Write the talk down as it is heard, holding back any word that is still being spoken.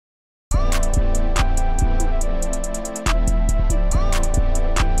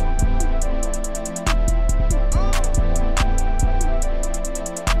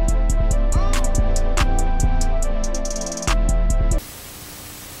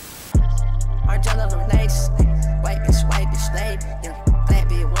my jello ladies. White bitch, lady, yeah. Glad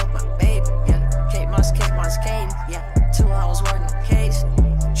be with my baby, yeah. Kick Moss Kane, yeah. 2 hours working the case.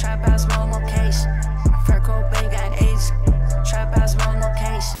 Trap house, my location. Fur coat, bang, got AIDS. Trap house, my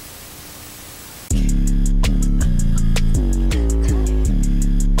location.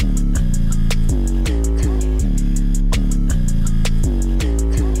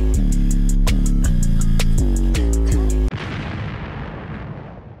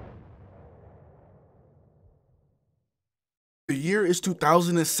 The year is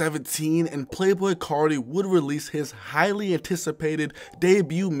 2017 and Playboi Carti would release his highly anticipated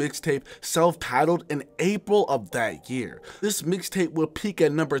debut mixtape self-titled in April of that year. This mixtape would peak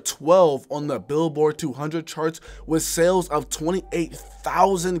at number 12 on the Billboard 200 charts with sales of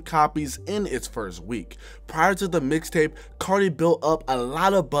 28,000 copies in its first week. Prior to the mixtape, Carti built up a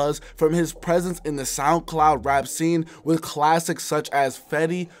lot of buzz from his presence in the SoundCloud rap scene with classics such as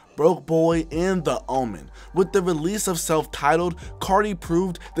Fetty, Broke Boy, and The Omen. With the release of Self-Titled, Carti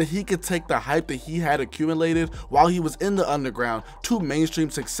proved that he could take the hype that he had accumulated while he was in the underground to mainstream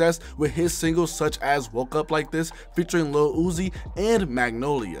success with his singles such as Woke Up Like This featuring Lil Uzi and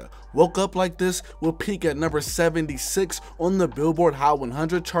Magnolia. Woke Up Like This will peak at number 76 on the Billboard Hot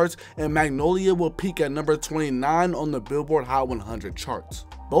 100 charts, and Magnolia will peak at number 29 on the Billboard Hot 100 charts.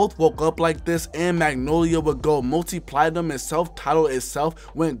 Both Woke Up Like This and Magnolia would go multi-platinum, and Self-Titled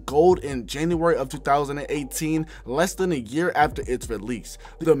itself went gold in January of 2018, less than a year after its release.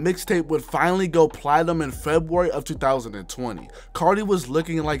 The mixtape would finally go platinum in February of 2020. Carti was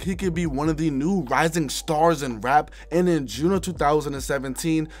looking like he could be one of the new rising stars in rap, and in June of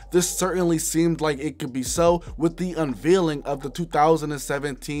 2017, this certainly seemed like it could be so with the unveiling of the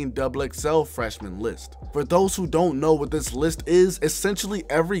 2017 XXL freshman list. For those who don't know what this list is, essentially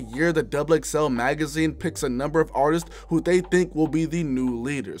every year the XXL magazine picks a number of artists who they think will be the new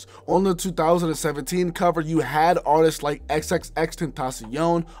leaders. On the 2017 cover, you had artists like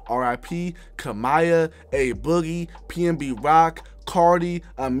XXXTentacion, R.I.P, Kamaya, A Boogie, PNB Rock, Carti,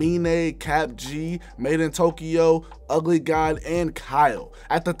 Amine, Cap G, Made in Tokyo, Ugly God, and Kyle.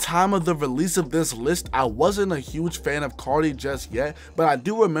 At the time of the release of this list, I wasn't a huge fan of Carti just yet, but I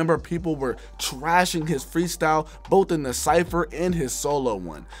do remember people were trashing his freestyle both in the cypher and his solo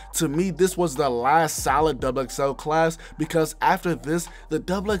one. To me, this was the last solid XXL class because after this, the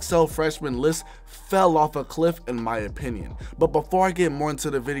XXL freshman list fell off a cliff in my opinion. But before I get more into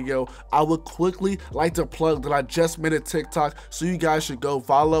the video, I would quickly like to plug that I just made a TikTok, so you guys should go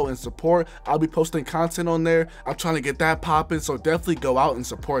follow and support. I'll be posting content on there. I'm trying to get that popping, so definitely go out and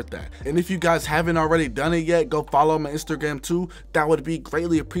support that. And if you guys haven't already done it yet, go follow my Instagram too. That would be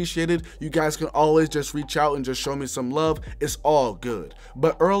greatly appreciated. You guys can always just reach out and just show me some love. It's all good.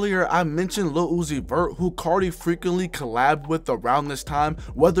 But earlier I mentioned Lil Uzi Vert, who Carti frequently collabed with around this time,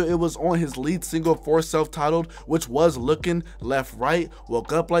 whether it was on his lead single for Self-Titled, which was Looking, Left Right,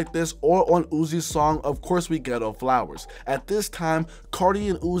 Woke Up Like This, or on Uzi's song Of Course We Ghetto Flowers. At this time, Carti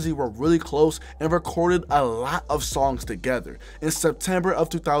and Uzi were really close and recorded a lot of songs together. In September of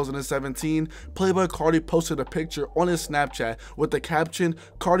 2017, Playboi Carti posted a picture on his Snapchat with the caption,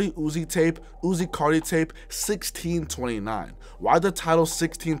 Carti Uzi tape, Uzi Carti tape 1629. Why the title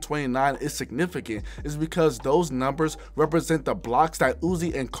 1629 is significant is because those numbers represent the blocks that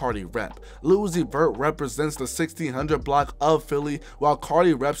Uzi and Carti rep. Lil Uzi Vert represents the 1600 block of Philly, while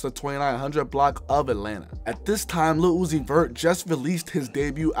Carti reps the 2900 block of Atlanta. At this time, Lil Uzi Vert just released his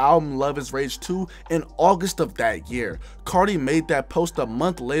debut album Love Is Rage 2 in August of that year. Carti made that post a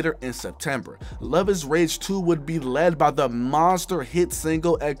month later in September. Love Is Rage 2 would be led by the monster hit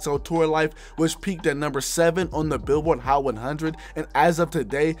single XO Tour Life, which peaked at number 7 on the Billboard Hot 100, and as of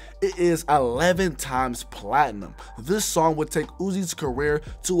today, it is 11 times platinum. This song would take Uzi's career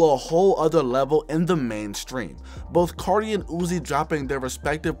to a whole other level in the mainstream. Both Carti and Uzi dropping their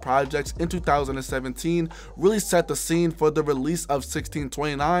respective projects in 2017 really set the scene for the release of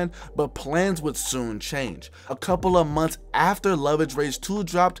 1629, but plans would soon change. A couple of months after Love Is Rage 2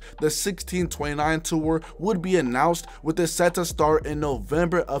 dropped, the 1629 tour would be announced, with it set to start in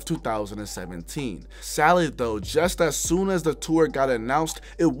November of 2017. Sadly though, just as soon as the tour got announced,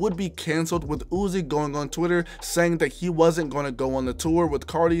 it would be cancelled, with Uzi going on Twitter saying that he wasn't going to go on the tour with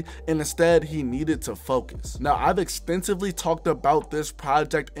Carti and instead he needed to focus. Now, I've extensively talked about this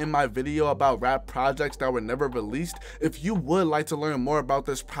project in my video about rap projects that were never released. If you would like to learn more about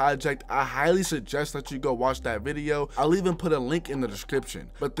this project, I highly suggest that you go watch that video. I'll even put a link in the description.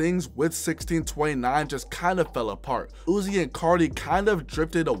 But things with 1629 just kind of fell apart. Uzi and Carti kind of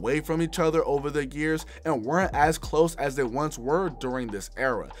drifted away from each other over the years and weren't as close as they once were during this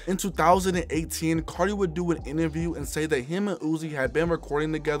era. In 2018, Carti would do an interview and say that him and Uzi had been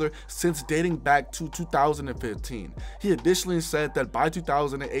recording together since dating back to 2015. He additionally said that by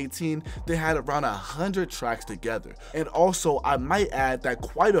 2018, they had around 100 tracks together. And also, I might add that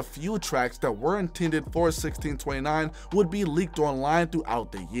quite a few tracks that were intended for 1629 would be leaked online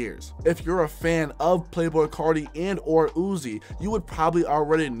throughout the years. If you're a fan of Playboi Carti and or Uzi, you would probably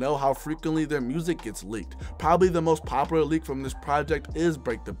already know how frequently their music gets leaked. Probably the most popular leak from this project is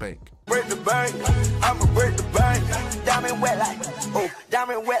Break the Bank. Break the bank, I'ma break the bank. Diamond wet like, oh,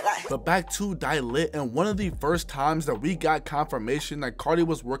 diamond wet like. But back to LIT, and one of the first times that we got confirmation that Carti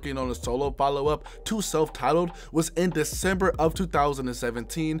was working on a solo follow-up to Self-Titled was in December of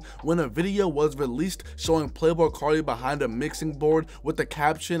 2017 when a video was released showing Playboi Carti behind a mixing board with the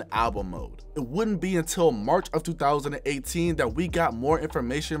caption "Album Mode." It wouldn't be until March of 2018 that we got more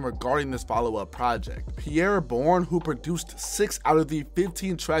information regarding this follow-up project. Pierre Bourne, who produced 6 out of the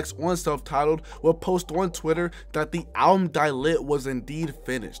 15 tracks on Self-Titled, will post on Twitter that the album LIT was indeed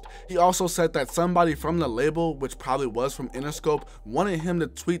finished. He also said that somebody from the label, which probably was from Interscope, wanted him to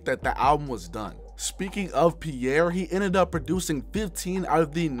tweet that the album was done. Speaking of Pierre, he ended up producing 15 out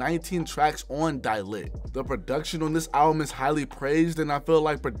of the 19 tracks on LIT. The production on this album is highly praised, and I feel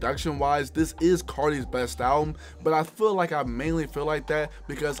like production wise this is Carti's best album, but I feel like I mainly feel like that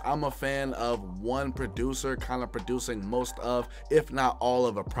because I'm a fan of one producer kind of producing most of, if not all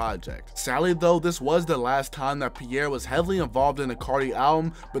of a project. Sadly though, this was the last time that Pierre was heavily involved in a Carti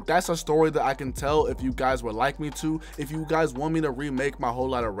album, but that's a story that I can tell if you guys would like me to, if you guys want me to remake my Whole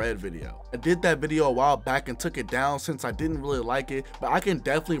Lotta Red video. I did that video a while back and took it down since I didn't really like it, but I can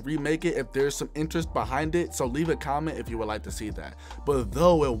definitely remake it if there's some interest behind it, so leave a comment if you would like to see that. But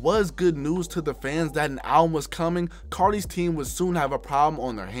though it was good news to the fans that an album was coming, Carti's team would soon have a problem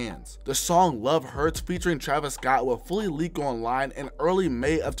on their hands. The song Love Hurts featuring Travis Scott will fully leak online in early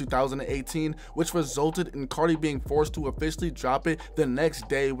May of 2018, which resulted in Carti being forced to officially drop it the next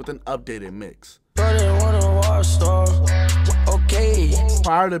day with an updated mix.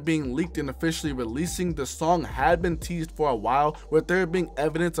 Prior to being leaked and officially releasing, the song had been teased for a while, with there being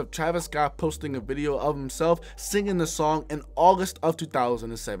evidence of Travis Scott posting a video of himself singing the song in August of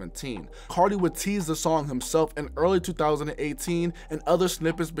 2017. Carti would tease the song himself in early 2018, and other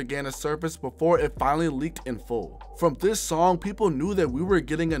snippets began to surface before it finally leaked in full. From this song, people knew that we were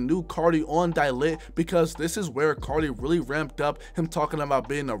getting a new Carti on LIT because this is where Carti really ramped up him talking about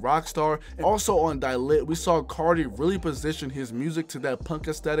being a rock star, and also on LIT we saw Carti really position his music to that punk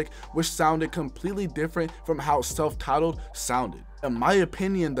aesthetic, which sounded completely different from how Self-Titled sounded. In my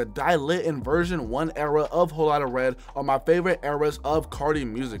opinion, the LIT and version 1 era of Whole Lotta Red are my favorite eras of Carti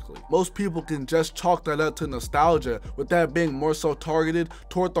musically. Most people can just chalk that up to nostalgia, with that being more so targeted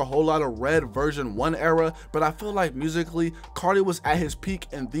toward the Whole Lotta Red version 1 era, but I feel like musically, Carti was at his peak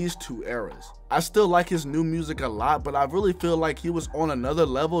in these two eras. I still like his new music a lot, but I really feel like he was on another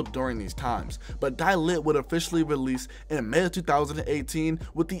level during these times. But LIT would officially release in May of 2018,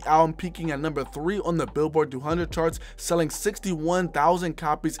 with the album peaking at number 3 on the Billboard 200 charts, selling 61,000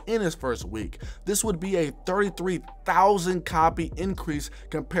 copies in its first week. This would be a 33,000 copy increase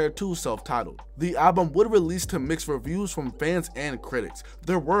compared to Self-Titled. The album would release to mixed reviews from fans and critics.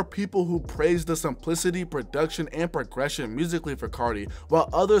 There were people who praised the simplicity, production, and progression musically for Carti, while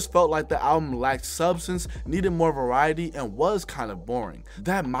others felt like the album lacked substance, needed more variety, and was kind of boring.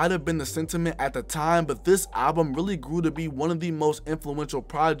 That might have been the sentiment at the time, but this album really grew to be one of the most influential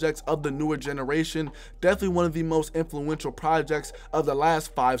projects of the newer generation, definitely one of the most influential projects of the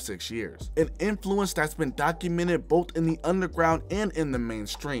last 5-6 years. An influence that's been documented both in the underground and in the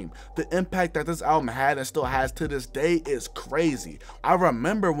mainstream. The impact that this album had and still has to this day is crazy. I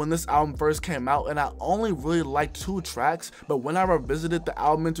remember when this album first came out and I only really liked 2 tracks, but when I revisited the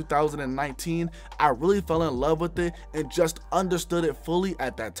album in 2019, I really fell in love with it and just understood it fully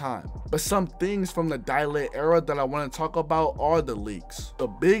at that time. But some things from the LIT era that I want to talk about are the leaks. The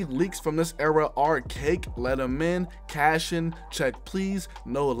big leaks from this era are Cake, Let 'Em In, Cashin', Check Please,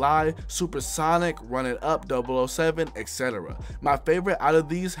 No Lie, Supersonic, Run It Up, 007, etc. My favorite out of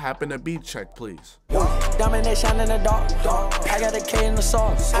these happen to be Check Please. Diamond they shine in the dark. I got a K in the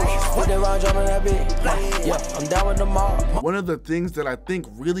sauce. Put that round drum in that bitch. Yeah, I'm down with the mob. One of the things that I think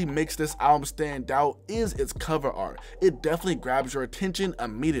really makes this album stand out is its cover art. It definitely grabs your attention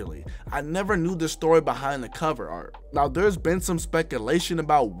immediately. I never knew the story behind the cover art. Now, there's been some speculation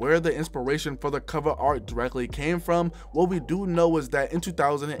about where the inspiration for the cover art directly came from. What we do know is that in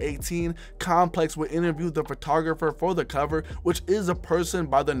 2018, Complex would interview the photographer for the cover, which is a person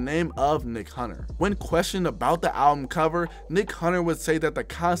by the name of Nick Hunter. When questioned about the album cover, Nick Hunter would say that the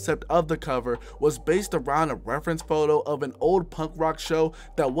concept of the cover was based around a reference photo of an old punk rock show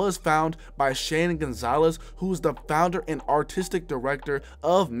that was found by Shane Gonzalez, who's the founder and artistic director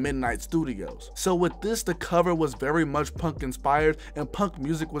of Midnight Studios. So with this, the cover was very much punk inspired, and punk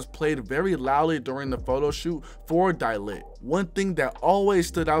music was played very loudly during the photo shoot for Lit. One thing that always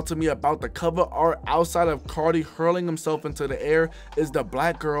stood out to me about the cover art outside of Carti hurling himself into the air is the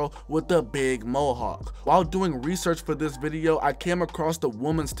black girl with the big mohawk. While doing research for this video, I came across the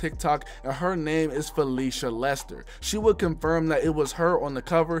woman's TikTok, and her name is Felicia Lester. She would confirm that it was her on the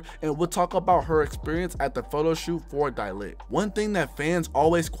cover and would talk about her experience at the photo shoot for Lit. One thing that fans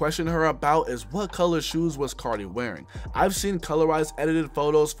always question her about is what color shoes was Carti wearing. I've seen colorized edited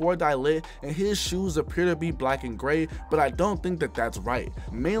photos for Lit, and his shoes appear to be black and gray, but I don't think that that's right,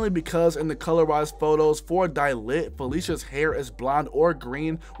 mainly because in the colorized photos for Lit, Felicia's hair is blonde or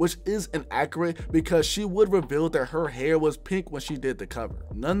green, which is inaccurate because she would reveal that her hair was pink when she did the cover.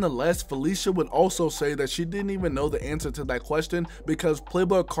 Nonetheless, Felicia would also say that she didn't even know the answer to that question because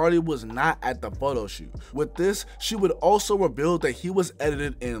Playboi Carti was not at the photo shoot. With this, she would also reveal that he was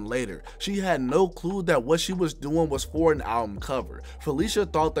edited in later. She had no clue that what she was doing was for an album cover. Felicia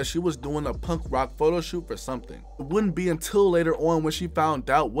thought that she was doing a punk rock photo shoot for something. It wouldn't be until later on when she found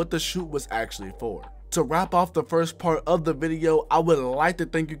out what the shoot was actually for. To wrap off the first part of the video, I would like to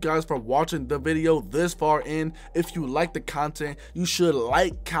thank you guys for watching the video this far in. If you like the content, you should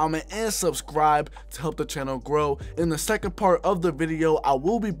like, comment, and subscribe to help the channel grow. In the second part of the video, I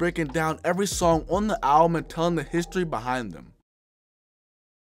will be breaking down every song on the album and telling the history behind them.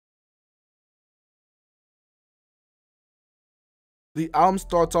 The album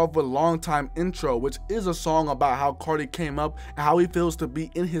starts off with Long Time Intro, which is a song about how Carti came up and how he feels to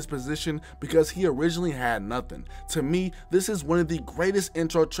be in his position because he originally had nothing. To me, this is one of the greatest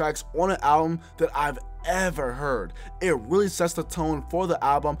intro tracks on an album that I've ever heard. It really sets the tone for the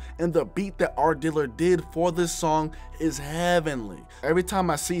album, and the beat that R Diller did for this song is heavenly. Every time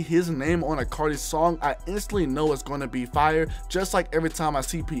I see his name on a Carti song, I instantly know it's going to be fire, just like every time I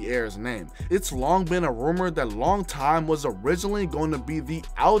see Pierre's name. It's long been a rumor that Long Time was originally going to be the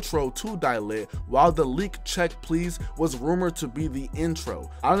outro to Lit, while the leak Check Please was rumored to be the intro.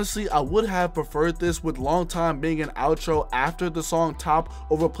 Honestly, I would have preferred this with Long Time being an outro after the song Top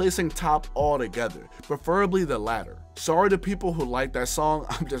or replacing Top altogether. Preferably the latter. Sorry to people who like that song,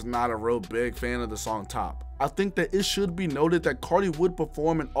 I'm just not a real big fan of the song Top. I think that it should be noted that Carti would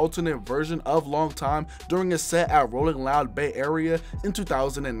perform an alternate version of Long Time during a set at Rolling Loud Bay Area in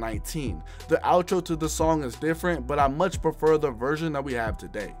 2019. The outro to the song is different, but I much prefer the version that we have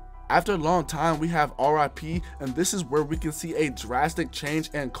today. After Long Time, we have R.I.P, and this is where we can see a drastic change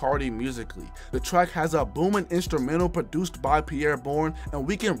in Carti musically. The track has a booming instrumental produced by Pierre Bourne, and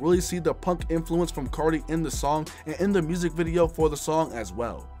we can really see the punk influence from Carti in the song and in the music video for the song as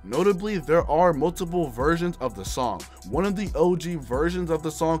well. Notably, there are multiple versions of the song. One of the OG versions of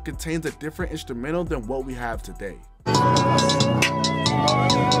the song contains a different instrumental than what we have today.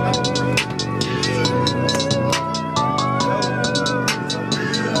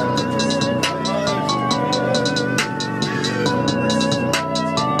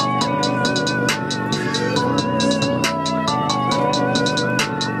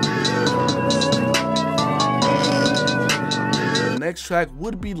 Next track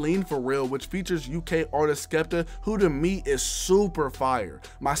would be Lean For Real, which features UK artist Skepta, who to me is super fire.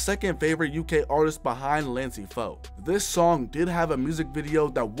 My second favorite UK artist behind Lancey Foe. This song did have a music video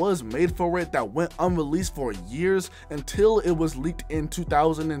that was made for it that went unreleased for years until it was leaked in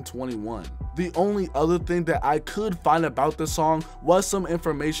 2021. The only other thing that I could find about the song was some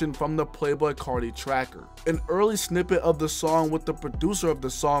information from the Playboi Carti tracker. An early snippet of the song with the producer of the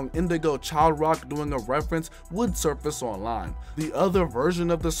song, Indigo Child Rock, doing a reference would surface online. The other version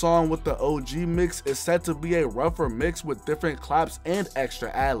of the song with the OG mix is said to be a rougher mix with different claps and extra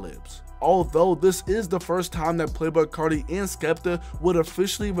ad-libs. Although this is the first time that Playboi Carti and Skepta would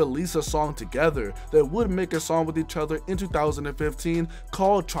officially release a song together, they would make a song with each other in 2015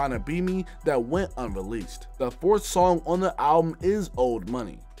 called Tryna Be Me that went unreleased. The fourth song on the album is Old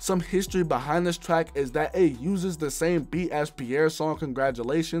Money. Some history behind this track is that it uses the same beat as Pierre's song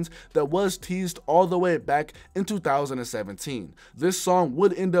Congratulations that was teased all the way back in 2017. This song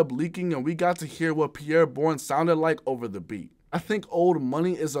would end up leaking and we got to hear what Pierre Bourne sounded like over the beat. I think Old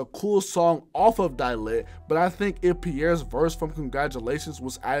Money is a cool song off of Die Lit, but I think if Pierre's verse from Congratulations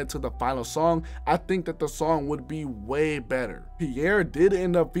was added to the final song, I think that the song would be way better. Pierre did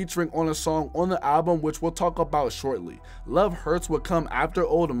end up featuring on a song on the album which we'll talk about shortly. Love Hurts would come after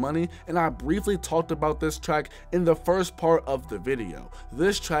Old Money, and I briefly talked about this track in the first part of the video.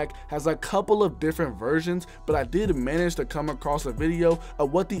 This track has a couple of different versions, but I did manage to come across a video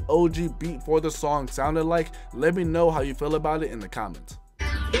of what the OG beat for the song sounded like. Let me know how you feel about it in the comments.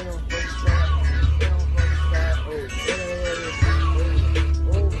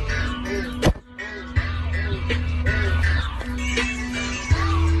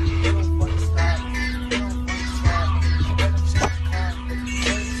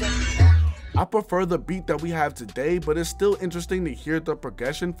 I prefer the beat that we have today, but it's still interesting to hear the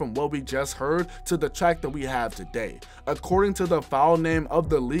progression from what we just heard to the track that we have today. According to the file name of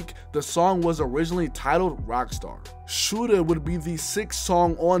the leak, the song was originally titled Rockstar. Shooter would be the 6th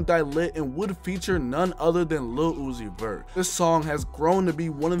song on Die Lit and would feature none other than Lil Uzi Vert. This song has grown to be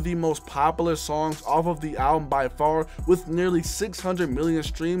one of the most popular songs off of the album by far, with nearly 600 million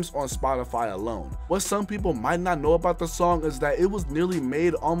streams on Spotify alone. What some people might not know about the song is that it was nearly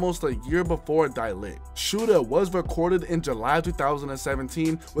made almost a year before Die Lit. Shooter was recorded in July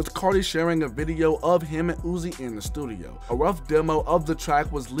 2017, with Carti sharing a video of him and Uzi in the studio. A rough demo of the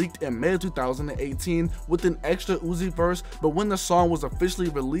track was leaked in May 2018 with an extra Uzi verse, but when the song was officially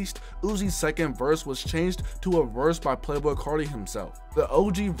released, Uzi's second verse was changed to a verse by Playboi Carti himself. The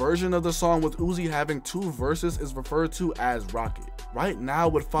OG version of the song with Uzi having 2 verses is referred to as Rocket. Right Now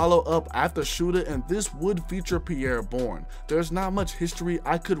would follow up after Shooter, and this would feature Pierre Bourne. There's not much history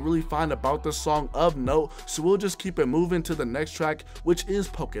I could really find about this song of note, so we'll just keep it moving to the next track, which is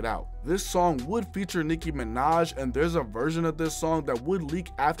Poke It Out. This song would feature Nicki Minaj, and there's a version of this song that would leak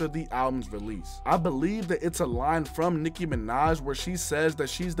after the album's release. I believe that it's a line from Nicki Minaj where she says that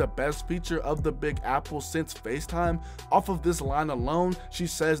she's the best feature of the Big Apple since FaceTime. Off of this line alone, she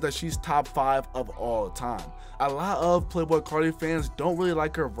says that she's top 5 of all time. A lot of Playboi Carti fans don't really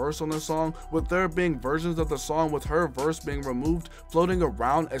like her verse on the song, with there being versions of the song with her verse being removed floating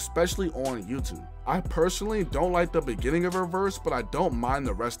around, especially on YouTube. I personally don't like the beginning of her verse, but I don't mind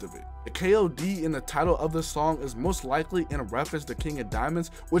the rest of it. The KOD in the title of the song is most likely in reference to King of Diamonds,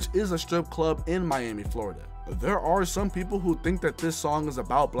 which is a strip club in Miami, Florida. There are some people who think that this song is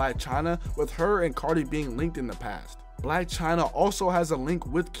about Blac Chyna, with her and Carti being linked in the past. Blac Chyna also has a link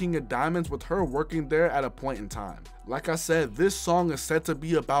with King of Diamonds, with her working there at a point in time. Like I said, this song is said to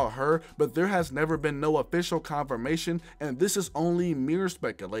be about her, but there has never been no official confirmation, and this is only mere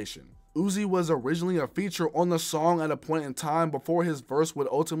speculation. Uzi was originally a feature on the song at a point in time before his verse would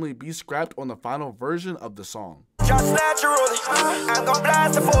ultimately be scrapped on the final version of the song. Just naturally, I'm gon'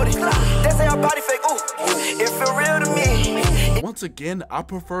 blast the 40. They say our body fake, ooh, it feel real to me. Once again, I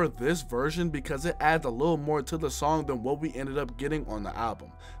prefer this version because it adds a little more to the song than what we ended up getting on the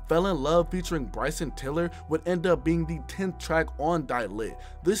album. Fell in Love featuring Bryson Tiller would end up being the 10th track on Die Lit.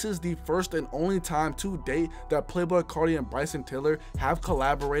 This is the first and only time to date that Playboi Carti and Bryson Tiller have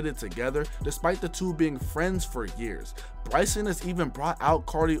collaborated together, despite the two being friends for years. Bryson has even brought out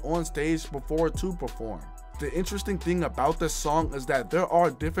Carti on stage before to perform. The interesting thing about this song is that there are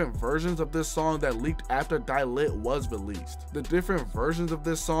different versions of this song that leaked after Die Lit was released. The different versions of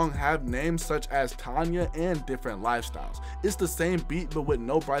this song have names such as Tanya and Different Lifestyles. It's the same beat but with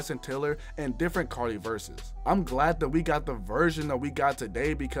no Bryson Tiller and different Carti verses. I'm glad that we got the version that we got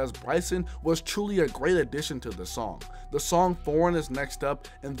today because Bryson was truly a great addition to the song. The song Foreign is next up,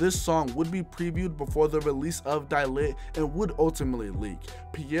 and this song would be previewed before the release of Die Lit and would ultimately leak.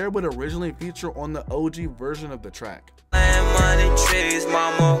 Pierre would originally feature on the OG version of the track. Money trees,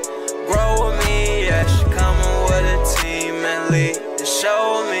 mama, grow with me, yeah, she coming with a team and lead the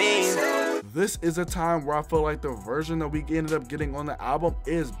show me. This is a time where I feel like the version that we ended up getting on the album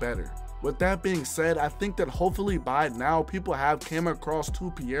is better. With that being said, I think that hopefully by now people have came across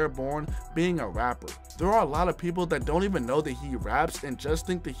to Pierre Bourne being a rapper. There are a lot of people that don't even know that he raps and just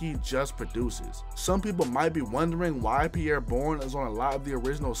think that he just produces. Some people might be wondering why Pierre Bourne is on a lot of the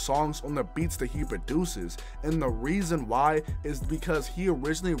original songs on the beats that he produces, and the reason why is because he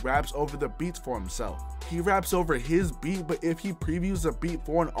originally raps over the beats for himself. He raps over his beat, but if he previews a beat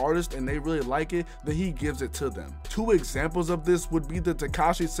for an artist and they really like it, then he gives it to them. Two examples of this would be the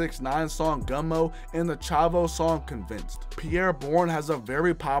Tekashi 6ix9ine song Gummo and the Chavo song Convinced. Pierre Bourne has a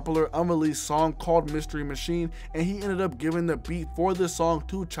very popular unreleased song called Mystery Machine, and he ended up giving the beat for this song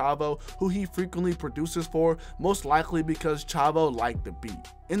to Chavo, who he frequently produces for, most likely because Chavo liked the beat.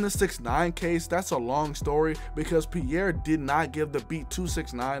 In the 6ix9ine case, that's a long story because Pierre did not give the beat to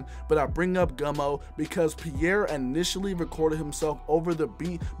 6ix9ine, but I bring up Gummo because Pierre initially recorded himself over the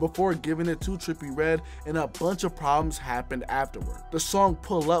beat before giving it to Trippie Redd, and a bunch of problems happened afterward. The song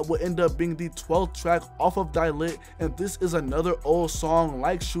Pull Up would end up being the 12th track off of Die Lit, and this is another old song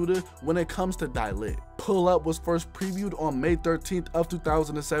like Shooter when it comes to Die Lit. Pull Up was first previewed on May 13th of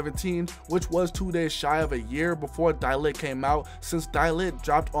 2017, which was 2 days shy of a year before Die Lit came out, since Die Lit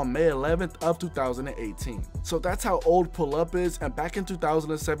dropped on May 11th of 2018. So that's how old Pull Up is, and back in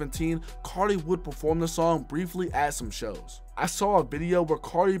 2017, Carti would perform the song briefly at some shows. I saw a video where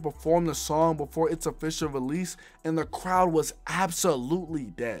Carti performed the song before its official release, and the crowd was absolutely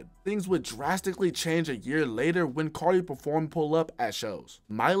dead. Things would drastically change a year later when Carti performed Pull Up at shows.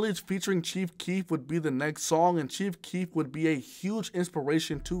 Mileage featuring Chief Keef would be the next song, and Chief Keef would be a huge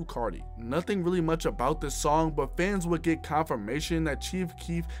inspiration to Carti. Nothing really much about this song, but fans would get confirmation that Chief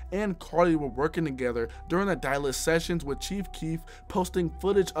Keef and Carti were working together during the Die Lit sessions, with Chief Keef posting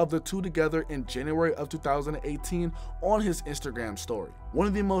footage of the two together in January of 2018 on his Instagram story. One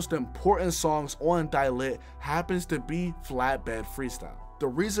of the most important songs on Die Lit happens to be Flatbed Freestyle. The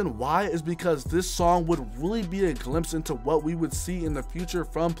reason why is because this song would really be a glimpse into what we would see in the future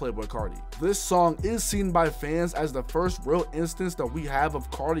from Playboi Carti. This song is seen by fans as the first real instance that we have of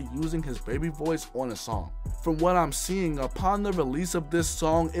Carti using his baby voice on a song. From what I'm seeing, upon the release of this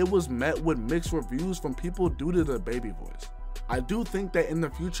song, it was met with mixed reviews from people due to the baby voice. I do think that in the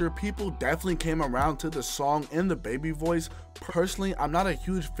future, people definitely came around to the song in the baby voice. Personally, I'm not a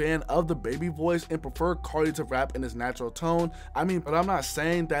huge fan of the baby voice and prefer Carti to rap in his natural tone. But I'm not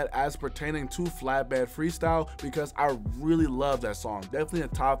saying that as pertaining to Flatbed Freestyle, because I really love that song. Definitely a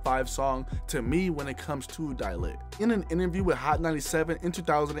top 5 song to me when it comes to Die Lit. In an interview with Hot 97 in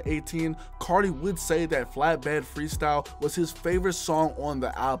 2018, Carti would say that Flatbed Freestyle was his favorite song on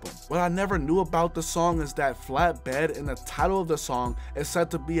the album. What I never knew about the song is that Flatbed in the title of the song is said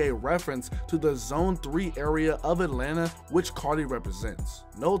to be a reference to the Zone 3 area of Atlanta, which Carti represents.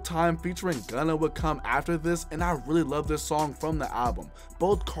 No Time featuring Gunna would come after this, and I really love this song from the album.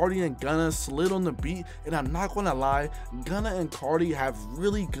 Both Carti and Gunna slid on the beat, and I'm not gonna lie, Gunna and Carti have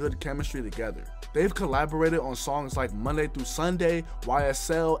really good chemistry together. They've collaborated on songs like Monday Through Sunday,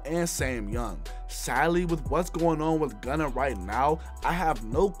 YSL, and Same Young. Sadly, with what's going on with Gunna right now, I have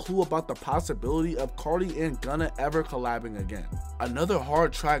no clue about the possibility of Carti and Gunna ever collabing again. Another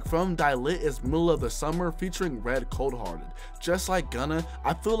hard track from Die Lit is Middle of the Summer featuring Red Cold Hearted. Just like Gunna,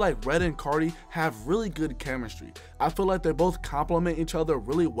 I feel like Red and Carti have really good chemistry. I feel like they both complement each other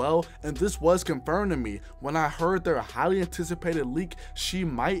really well, and this was confirmed to me when I heard their highly anticipated leak, She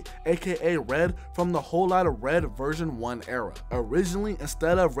Might, aka Red, from the Whole Lotta Red version 1 era. Originally,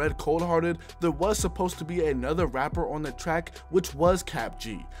 instead of Red Cold Hearted, there was supposed to be another rapper on the track, which was Cap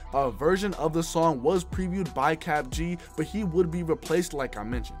G. A version of the song was previewed by Cap G, but he would be replaced like I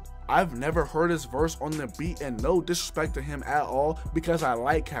mentioned. I've never heard his verse on the beat, and no disrespect to him at all, because I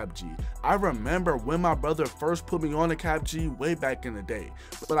like Cap G. I remember when my brother first put me on to Cap G way back in the day,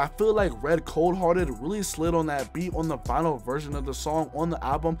 but I feel like Red Cold Hearted really slid on that beat on the final version of the song on the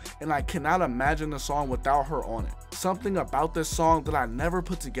album, and I cannot imagine the song without her on it. Something about this song that I never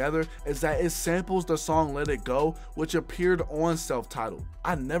put together is that it samples the song Let It Go, which appeared on Self-Titled.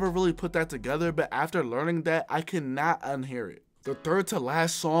 I never really put that together, but after learning that, I cannot unhear it. The third to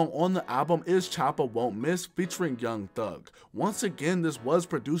last song on the album is Choppa Won't Miss featuring Young Thug. Once again, this was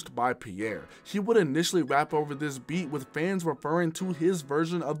produced by Pierre. He would initially rap over this beat, with fans referring to his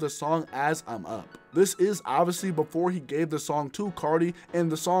version of the song as I'm Up. This is obviously before he gave the song to Carti,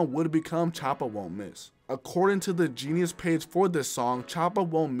 and the song would become Choppa Won't Miss. According to the Genius page for this song, Choppa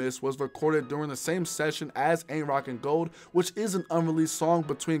Won't Miss was recorded during the same session as Ain't Rockin' Gold, which is an unreleased song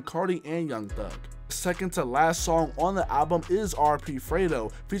between Carti and Young Thug. The second to last song on the album is R.I.P.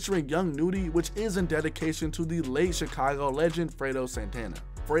 Fredo featuring Young Nudy, which is in dedication to the late Chicago legend Fredo Santana.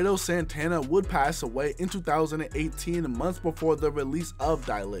 Fredo Santana would pass away in 2018, months before the release of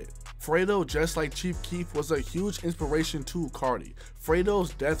Die Lit. Fredo, just like Chief Keef, was a huge inspiration to Carti.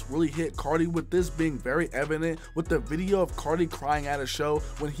 Fredo's death really hit Carti, with this being very evident with the video of Carti crying at a show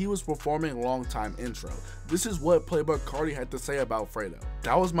when he was performing Long Time Intro. This is what Playboi Carti had to say about Fredo.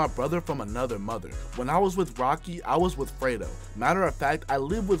 "That was my brother from another mother. When I was with Rocky, I was with Fredo. Matter of fact, I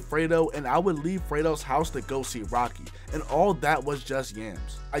lived with Fredo and I would leave Fredo's house to go see Rocky. And all that was just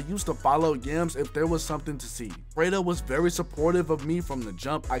Yams. I used to follow Yams if there was something to see. Fredo was very supportive of me from the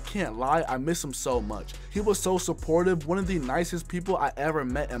jump. I can't lie, I miss him so much. He was so supportive, one of the nicest people I ever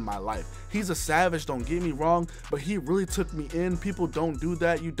met in my life. He's a savage, don't get me wrong, but he really took me in. People don't do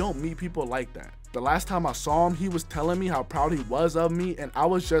that. You don't meet people like that. The last time I saw him, he was telling me how proud he was of me, and I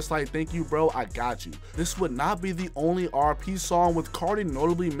was just like, thank you bro, I got you." This would not be the only R.I.P song, with Carti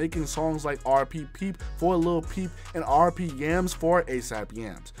notably making songs like R.I.P Peep for Lil Peep and R.I.P Yams for ASAP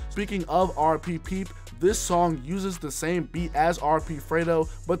Yams. Speaking of R.I.P Peep, this song uses the same beat as R.I.P Fredo,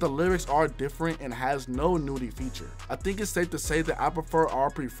 but the lyrics are different and has no nudie feature. I think it's safe to say that I prefer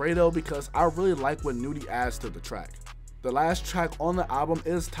R.I.P Fredo because I really like what nudie adds to the track. The last track on the album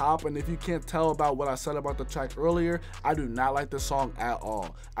is Top, and if you can't tell about what I said about the track earlier, I do not like the song at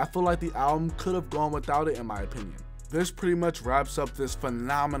all. I feel like the album could have gone without it in my opinion. This pretty much wraps up this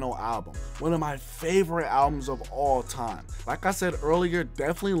phenomenal album, one of my favorite albums of all time. Like I said earlier,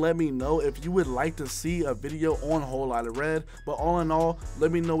 definitely let me know if you would like to see a video on Whole Lotta Red, but all in all,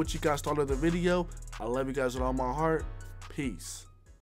 let me know what you guys thought of the video. I love you guys with all my heart. Peace.